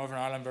even the Northern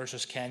Ireland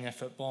versus Kenya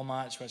football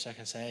match, which I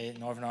can say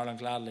Northern Ireland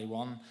gladly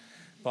won.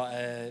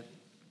 But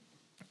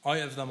out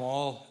of them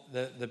all,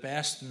 the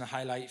best and the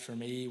highlight for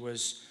me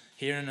was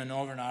hearing in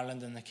Northern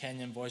Ireland and the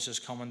Kenyan voices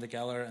coming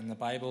together in the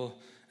Bible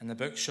in the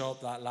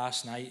bookshop that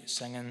last night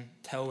singing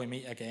Till We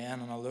Meet Again.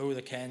 And although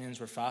the Kenyans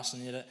were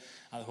fascinated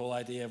at the whole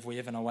idea of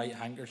waving a white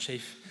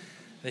handkerchief,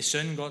 they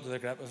soon got to the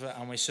grip of it,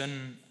 and we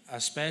soon,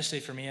 especially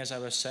for me as I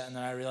was sitting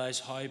there, I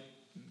realised how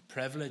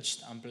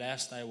privileged and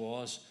blessed I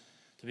was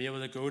to be able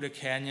to go to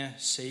Kenya,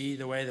 see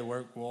the way the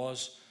work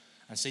was,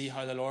 and see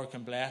how the Lord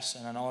can bless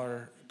in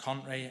another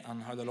country,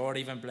 and how the Lord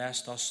even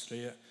blessed us through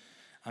it,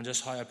 and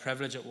just how a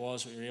privilege it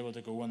was that we were able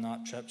to go on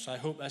that trip. So I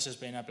hope this has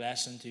been a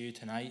blessing to you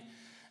tonight.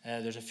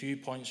 There's a few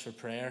points for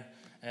prayer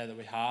that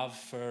we have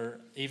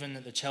for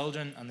even the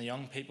children and the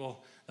young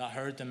people that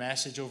heard the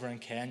message over in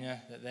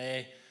Kenya, that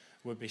they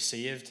would be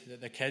saved,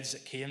 that the kids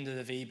that came to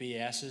the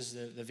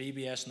VBSs, the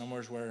VBS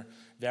numbers were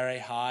very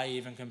high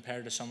even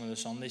compared to some of the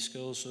Sunday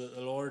schools, so that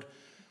the Lord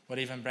would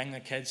even bring the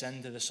kids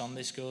into the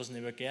Sunday schools and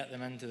they would get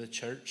them into the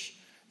church,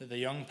 that the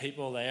young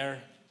people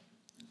there,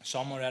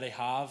 some already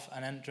have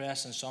an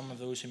interest, and some of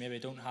those who maybe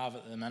don't have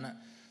it at the minute,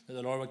 that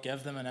the Lord would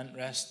give them an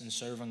interest in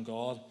serving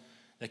God.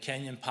 The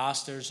Kenyan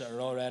pastors that are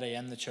already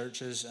in the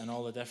churches and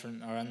all the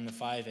different, are in the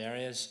 5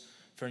 areas,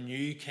 for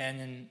new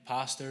Kenyan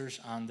pastors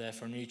and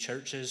for new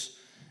churches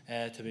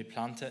to be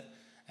planted,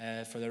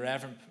 for the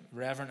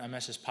Reverend and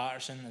Mrs.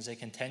 Patterson as they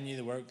continue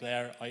the work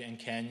there out in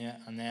Kenya,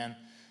 and then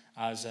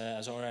as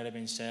already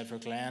been said, for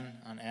Glenn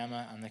and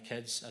Emma and the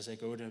kids as they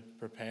go to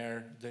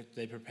prepare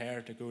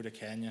to go to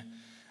Kenya.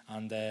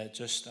 And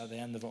just at the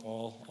end of it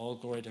all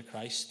glory to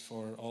Christ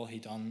for all he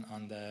done,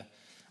 and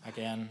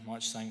again,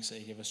 much thanks that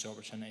he gave us the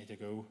opportunity to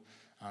go,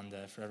 and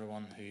for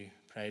everyone who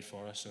prayed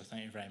for us, so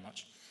thank you very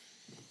much.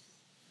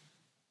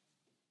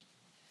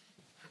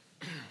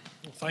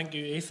 Thank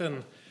you,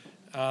 Ethan,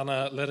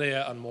 Anna,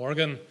 Lydia and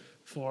Morgan,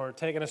 for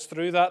taking us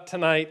through that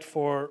tonight,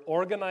 for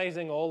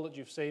organising all that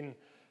you've seen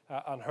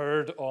and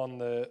heard on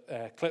the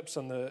clips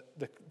and the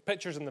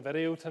pictures in the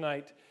video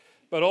tonight,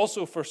 but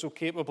also for so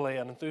capably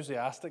and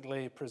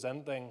enthusiastically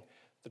presenting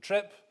the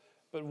trip,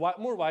 but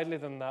more widely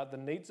than that, the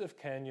needs of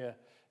Kenya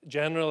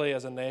generally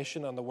as a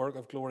nation and the work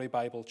of Glory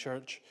Bible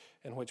Church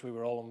in which we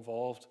were all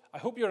involved. I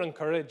hope you're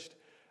encouraged,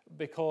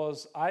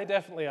 because I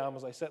definitely am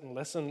as I sit and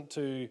listen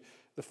to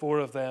the 4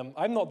 of them.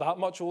 I'm not that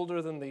much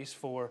older than these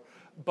 4,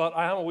 but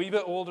I am a wee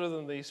bit older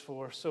than these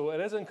 4, so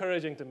it is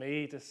encouraging to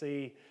me to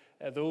see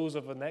those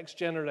of the next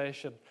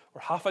generation,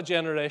 or half a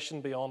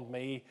generation beyond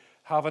me,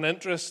 have an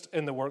interest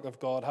in the work of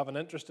God, have an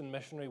interest in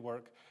missionary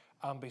work,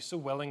 and be so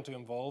willing to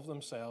involve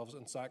themselves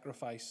and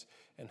sacrifice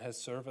in his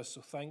service.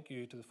 So thank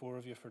you to the 4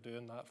 of you for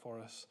doing that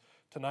for us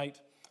tonight.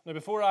 Now,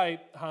 before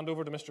I hand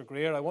over to Mr.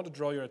 Greer, I want to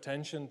draw your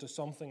attention to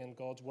something in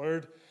God's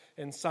Word.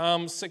 In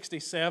Psalm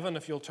 67,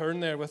 if you'll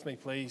turn there with me,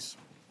 please.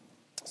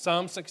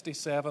 Psalm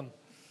 67.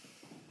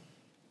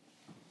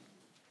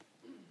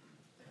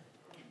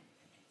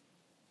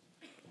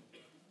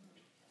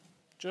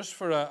 Just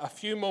for a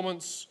few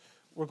moments,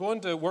 we're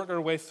going to work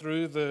our way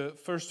through the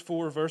first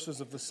 4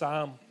 verses of the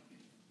Psalm,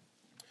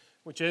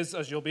 which is,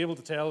 as you'll be able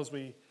to tell as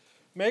we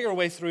make our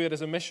way through it,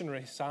 as a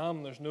missionary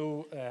psalm. There's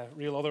no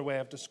real other way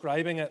of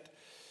describing it.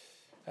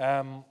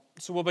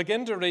 So we'll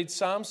begin to read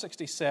Psalm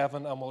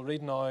 67, and we'll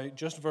read now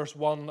just verse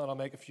 1, and I'll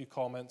make a few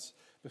comments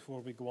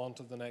before we go on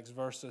to the next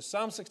verses.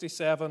 Psalm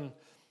 67,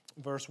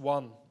 verse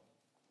 1.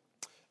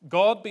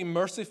 God be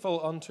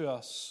merciful unto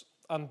us,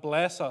 and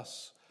bless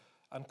us,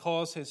 and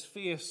cause his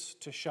face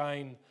to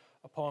shine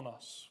upon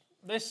us.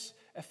 This,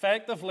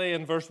 effectively,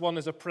 in verse 1,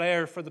 is a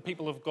prayer for the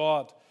people of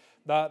God,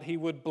 that he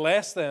would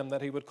bless them,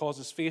 that he would cause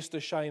his face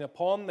to shine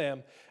upon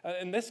them.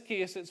 In this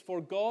case, it's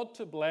for God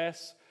to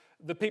bless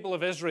the people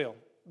of Israel.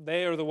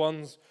 They are the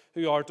ones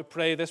who are to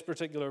pray this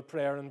particular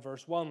prayer in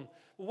verse 1.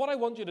 But what I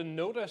want you to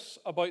notice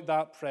about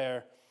that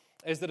prayer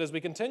is that as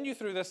we continue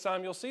through this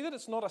psalm, you'll see that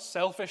it's not a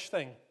selfish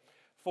thing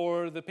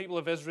for the people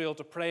of Israel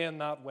to pray in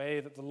that way,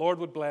 that the Lord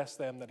would bless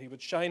them, that he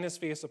would shine his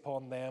face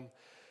upon them.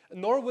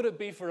 Nor would it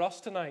be for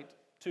us tonight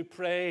to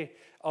pray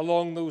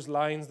along those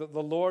lines, that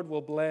the Lord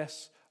will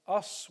bless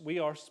us. We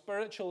are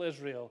spiritual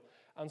Israel,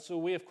 and so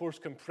we, of course,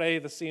 can pray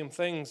the same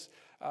things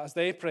as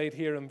they prayed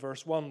here in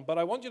verse 1. But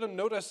I want you to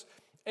notice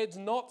it's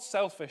not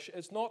selfish,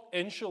 it's not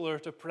insular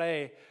to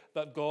pray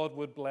that God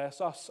would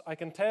bless us. I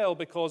can tell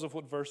because of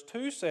what verse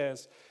 2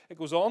 says. It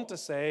goes on to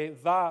say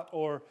that,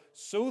 or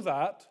so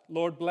that,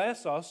 Lord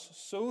bless us,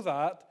 so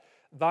that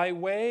thy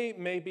way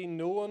may be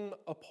known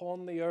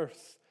upon the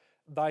earth,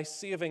 thy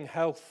saving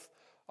health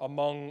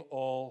among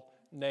all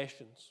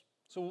nations.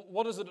 So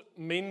what does it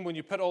mean when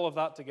you put all of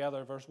that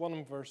together, verse 1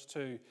 and verse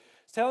 2?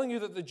 It's telling you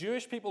that the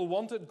Jewish people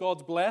wanted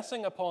God's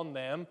blessing upon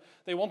them.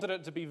 They wanted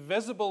it to be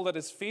visible that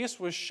his face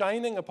was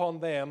shining upon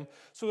them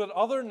so that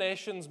other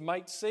nations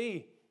might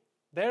see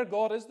their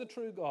God is the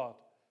true God.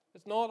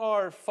 It's not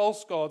our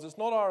false gods. It's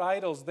not our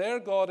idols. Their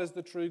God is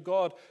the true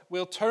God.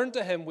 We'll turn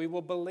to him. We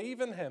will believe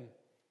in him.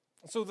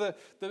 So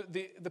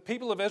the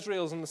people of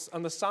Israel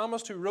and the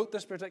psalmist who wrote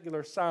this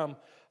particular psalm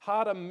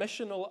had a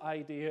missional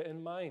idea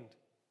in mind,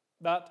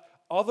 that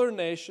other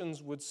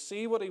nations would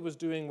see what he was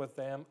doing with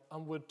them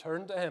and would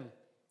turn to him,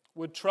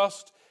 would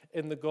trust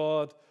in the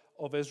God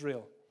of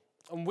Israel.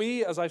 And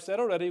we, as I've said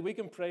already, we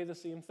can pray the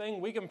same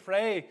thing. We can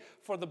pray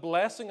for the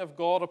blessing of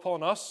God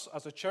upon us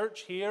as a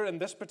church here in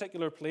this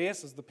particular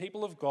place, as the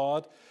people of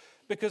God,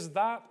 because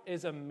that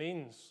is a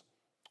means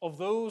of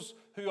those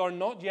who are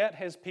not yet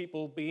his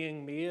people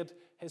being made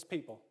his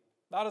people.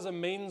 That is a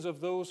means of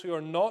those who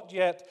are not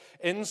yet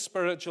in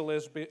spiritual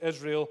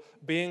Israel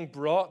being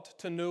brought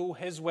to know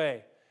his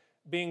way,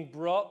 being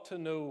brought to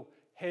know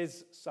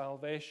his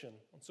salvation.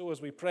 And so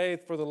as we pray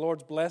for the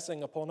Lord's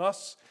blessing upon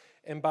us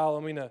in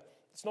Ballymena,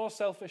 it's not a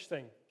selfish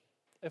thing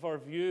if our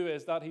view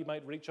is that he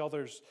might reach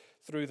others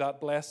through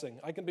that blessing.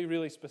 I can be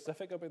really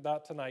specific about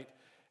that tonight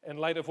in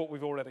light of what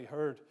we've already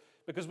heard,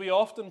 because we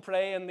often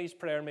pray in these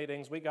prayer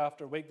meetings week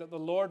after week that the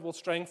Lord will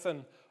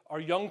strengthen our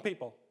young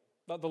people,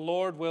 that the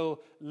Lord will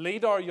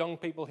lead our young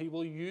people, he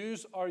will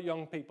use our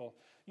young people.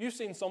 You've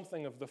seen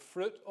something of the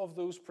fruit of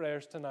those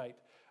prayers tonight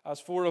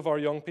as 4 of our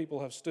young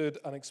people have stood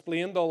and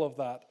explained all of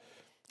that.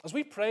 As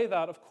we pray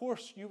that, of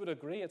course, you would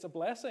agree it's a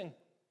blessing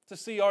to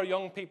see our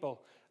young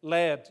people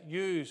led,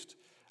 used,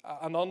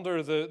 and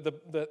under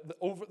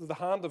the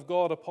hand of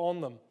God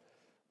upon them.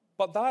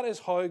 But that is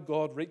how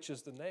God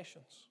reaches the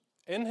nations.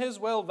 In his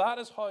will, that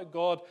is how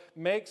God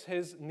makes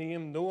his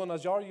name known,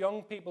 as our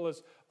young people,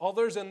 as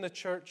others in the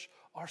church,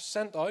 are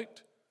sent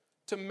out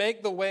to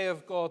make the way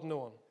of God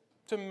known,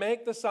 to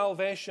make the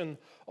salvation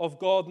of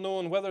God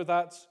known, whether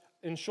that's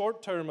in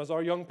short term, as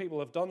our young people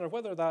have done, or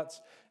whether that's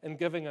in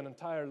giving an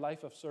entire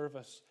life of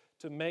service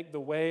to make the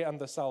way and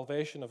the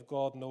salvation of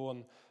God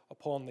known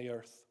upon the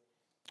earth.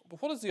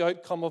 But what is the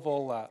outcome of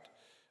all that?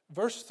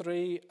 Verse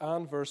 3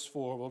 and verse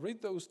 4, we'll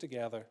read those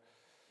together.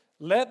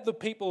 Let the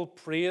people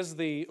praise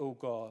thee, O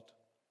God.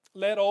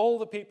 Let all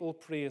the people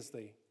praise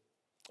thee.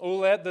 O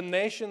let the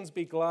nations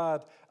be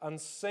glad and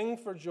sing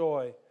for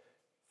joy,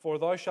 for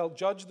thou shalt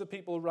judge the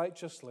people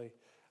righteously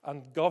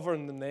and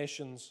govern the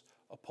nations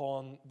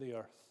upon the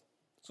earth.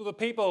 So the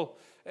people,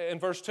 in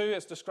verse 2,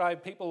 it's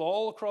described people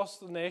all across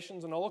the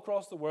nations and all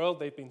across the world.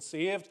 They've been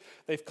saved,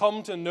 they've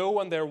come to know,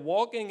 and they're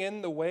walking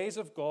in the ways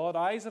of God.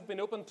 Eyes have been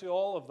opened to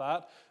all of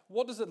that.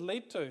 What does it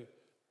lead to?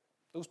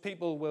 Those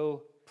people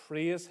will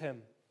praise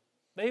him.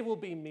 They will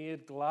be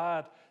made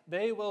glad.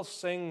 They will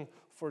sing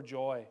for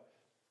joy.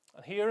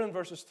 And here in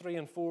verses 3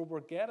 and 4, we're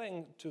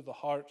getting to the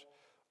heart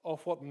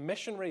of what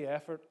missionary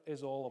effort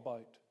is all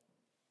about.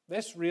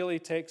 This really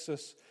takes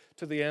us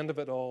to the end of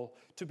it all,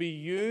 to be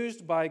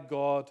used by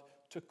God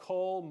to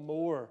call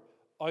more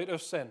out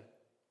of sin.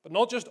 But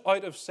not just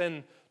out of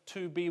sin,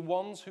 to be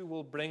ones who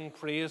will bring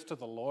praise to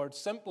the Lord.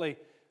 Simply,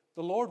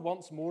 the Lord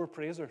wants more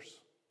praisers.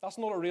 That's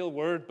not a real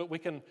word, but we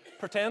can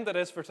pretend it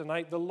is for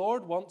tonight. The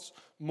Lord wants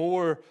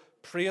more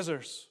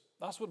praisers.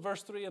 That's what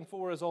verse 3 and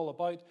 4 is all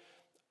about.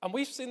 And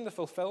we've seen the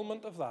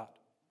fulfillment of that.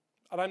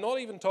 And I'm not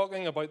even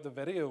talking about the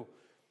video.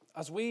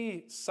 As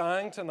we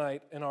sang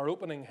tonight in our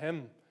opening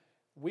hymn,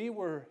 we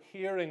were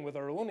hearing with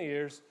our own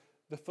ears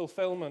the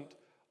fulfillment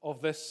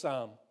of this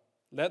psalm.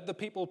 Let the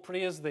people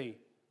praise thee.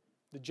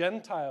 The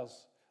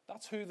Gentiles,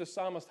 that's who the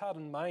psalmist had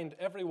in mind,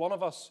 every one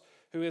of us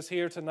who is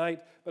here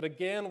tonight. But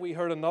again, we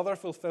heard another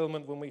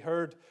fulfillment when we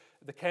heard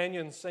the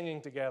Kenyans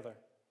singing together.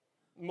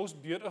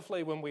 Most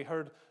beautifully when we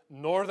heard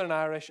Northern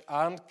Irish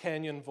and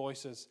Kenyan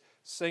voices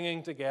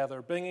singing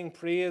together, bringing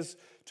praise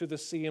to the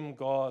same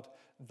God.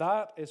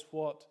 That is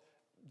what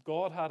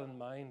God had in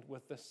mind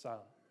with this psalm.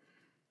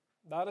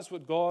 That is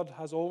what God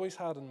has always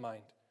had in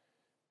mind.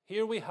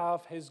 Here we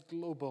have his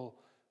global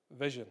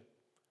vision,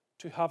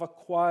 to have a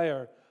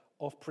choir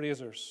of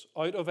praisers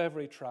out of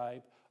every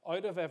tribe,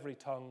 out of every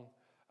tongue,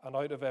 and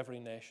out of every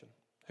nation,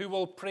 who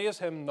will praise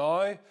him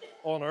now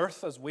on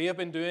earth, as we have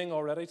been doing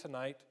already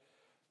tonight.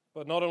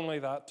 But not only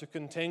that, to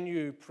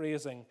continue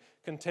praising,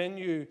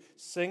 continue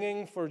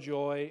singing for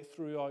joy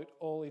throughout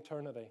all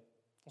eternity.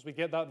 As we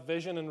get that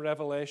vision and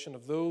revelation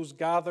of those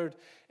gathered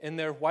in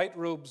their white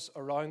robes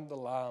around the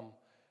Lamb,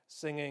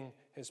 singing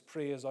his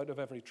praise out of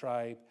every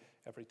tribe,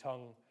 every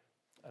tongue,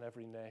 and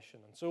every nation.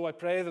 And so I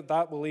pray that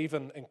that will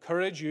even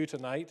encourage you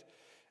tonight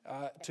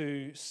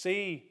to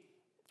see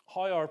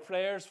how our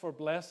prayers for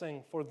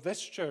blessing for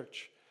this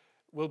church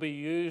will be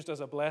used as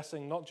a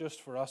blessing, not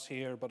just for us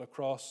here, but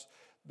across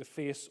the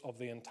face of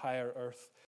the entire earth.